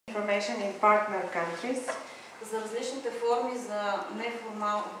information in partner countries. За различните форми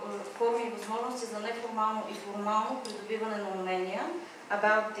форми и възможности за неформално и формално придобиване на умения.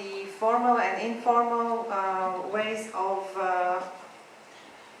 About the formal and informal ways of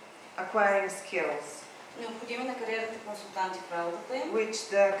acquiring skills, необходими на кариерните консултанти в работата им, which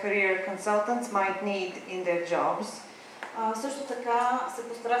the career consultants might need in their jobs. Също така се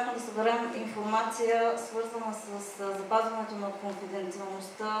постарахме да съберем информация, свързана с запазването на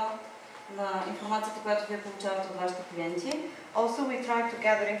конфиденциалността на информацията, която вие получавате от вашите клиенти. Also, we try to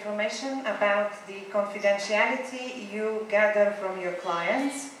gather information about the confidentiality you gather from your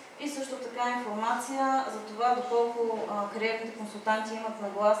clients. И също така информация за това доколко кариерните консултанти имат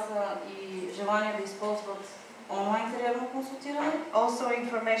нагласа и желание да използват онлайн кариерно консултиране. Also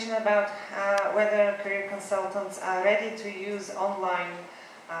information about whether career consultants are ready to use online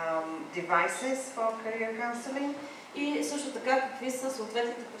devices for career counseling. И също така какви са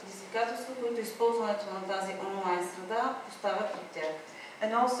съответните предизвикателства, които използването на тази онлайн среда поставят пред тях.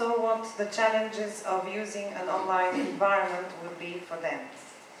 And also what the challenges of using an online environment would be for them.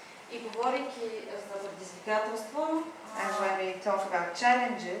 И говорейки за предизвикателства, and when we talk about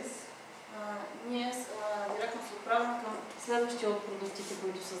challenges, ние директно се отправяме към следващия от продуктите,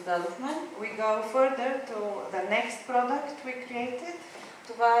 които създадохме. We go further to the next product we created.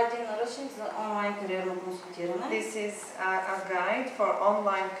 Това е един наръчник за онлайн кариерно консултиране. This is a guide for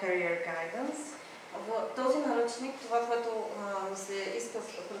online career guidance. В този наръчник, това, което ми се иска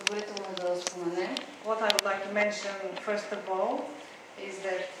предварително да споменем, what I would like to mention first of all is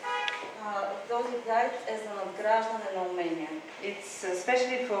that този гайд е за надграждане на умения. It's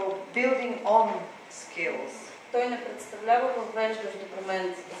especially for building on skills. Той не представлява въвеждащ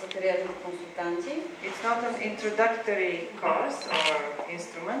документ за кариерни консултанти. It's not an introductory course or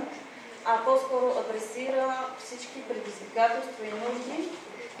instrument. А по-скоро адресира всички предизвикателства и нужди.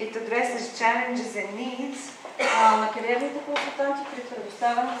 It addresses challenges and needs на кариерните консултанти при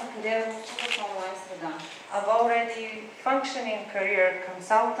предоставяне на кариерно обучение в онлайн среда. Of already functioning career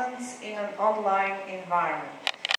consultants in an online environment.